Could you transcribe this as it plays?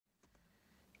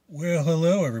Well,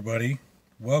 hello everybody.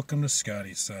 Welcome to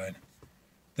Scotty's Side.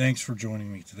 Thanks for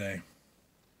joining me today.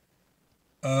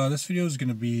 This video is going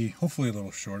to be hopefully a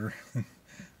little shorter than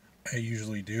I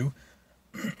usually do.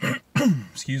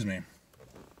 Excuse me.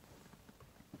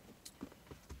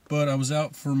 But I was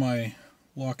out for my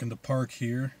walk in the park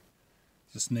here,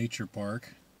 this nature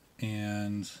park,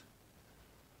 and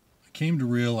I came to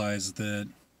realize that,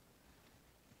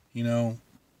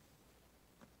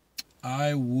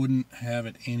 I wouldn't have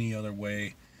it any other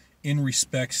way in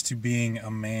respects to being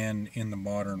a man in the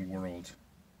modern world.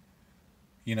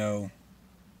 Men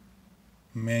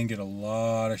get a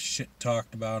lot of shit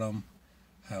talked about them,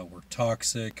 how we're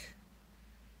toxic,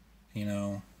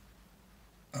 how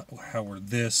we're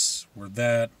this, we're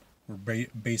that, we're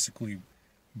basically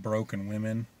broken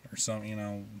women or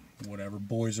something, whatever,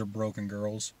 boys are broken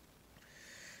girls,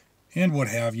 and what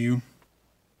have you.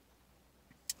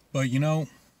 But,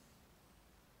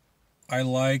 I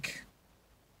like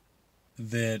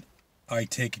that I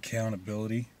take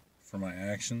accountability for my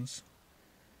actions.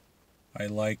 I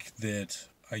like that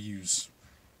I use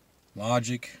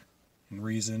logic and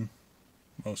reason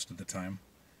most of the time.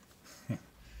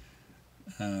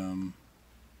 I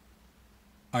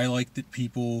like that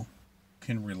people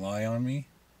can rely on me,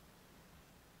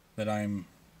 that I'm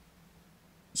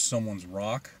someone's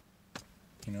rock,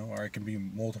 or I can be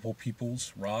multiple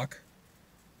people's rock.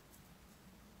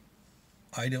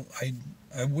 I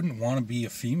wouldn't want to be a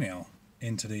female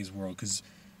in today's world because,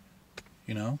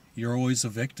 you're always a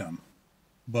victim,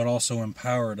 but also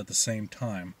empowered at the same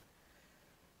time.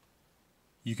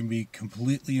 You can be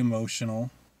completely emotional,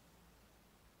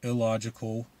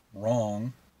 illogical,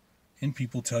 wrong, and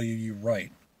people tell you you're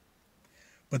right.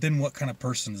 But then what kind of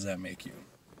person does that make you?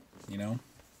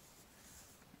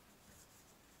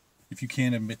 If you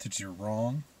can't admit that you're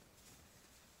wrong,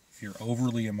 if you're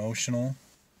overly emotional,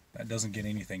 that doesn't get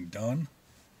anything done.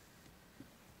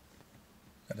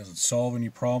 That doesn't solve any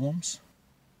problems.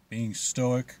 Being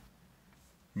stoic,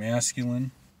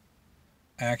 masculine,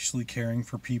 actually caring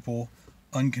for people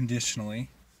unconditionally,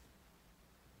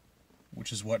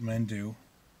 which is what men do.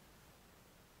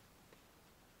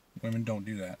 Women don't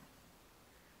do that.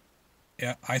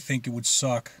 Yeah, I think it would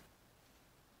suck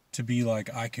to be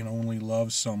like, I can only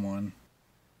love someone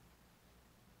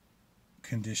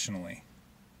conditionally.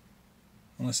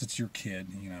 Unless it's your kid,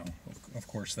 of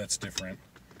course that's different.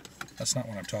 That's not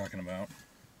what I'm talking about.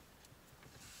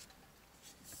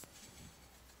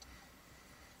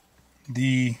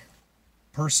 The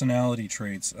personality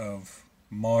traits of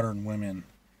modern women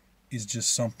is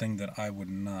just something that I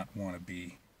would not want to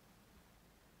be.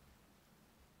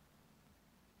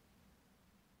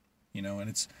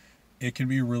 And it can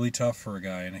be really tough for a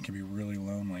guy, and it can be really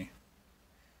lonely.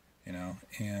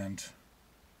 And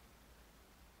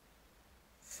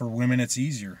for women, it's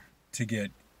easier to get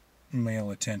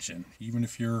male attention, even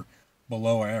if you're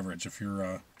below average. If you're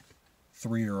a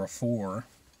 3 or a 4,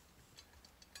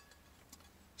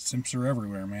 simps are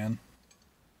everywhere, man.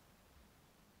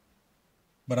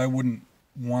 But I wouldn't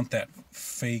want that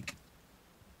fake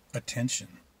attention,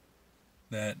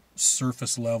 that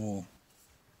surface level,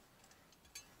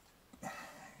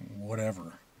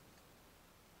 whatever.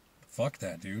 Fuck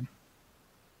that, dude.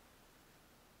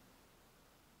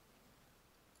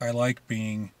 I like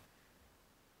being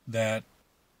that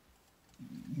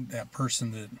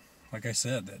person that, like I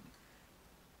said, that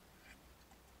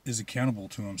is accountable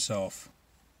to himself,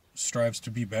 strives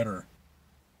to be better,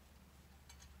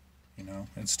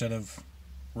 instead of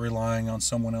relying on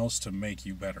someone else to make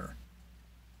you better.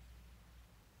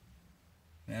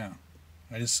 Yeah,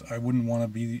 I wouldn't want to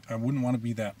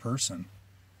be that person.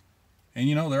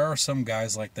 And there are some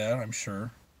guys like that, I'm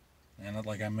sure. And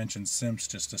like I mentioned simps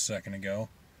just a second ago.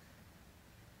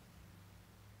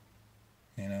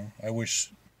 I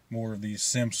wish more of these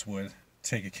simps would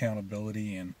take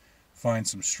accountability and find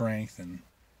some strength and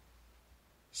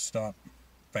stop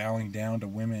bowing down to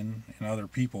women and other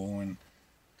people and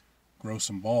grow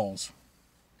some balls.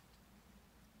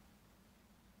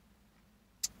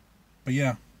 But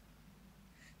yeah,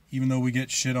 even though we get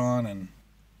shit on and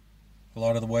a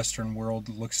lot of the Western world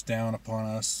looks down upon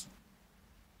us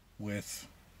with,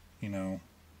 with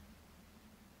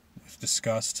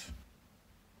disgust,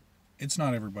 it's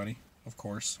not everybody, of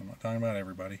course. I'm not talking about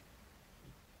everybody.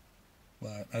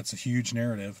 But that's a huge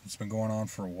narrative. It's been going on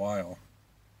for a while.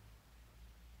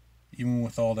 Even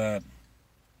with all that,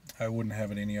 I wouldn't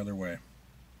have it any other way.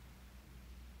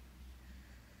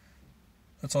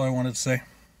 That's all I wanted to say.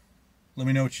 Let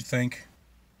me know what you think.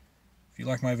 If you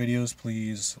like my videos,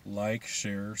 please like,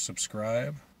 share,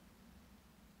 subscribe,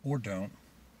 or don't.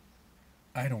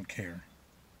 I don't care.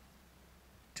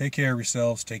 Take care of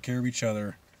yourselves. Take care of each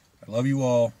other. I love you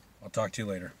all. I'll talk to you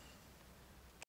later.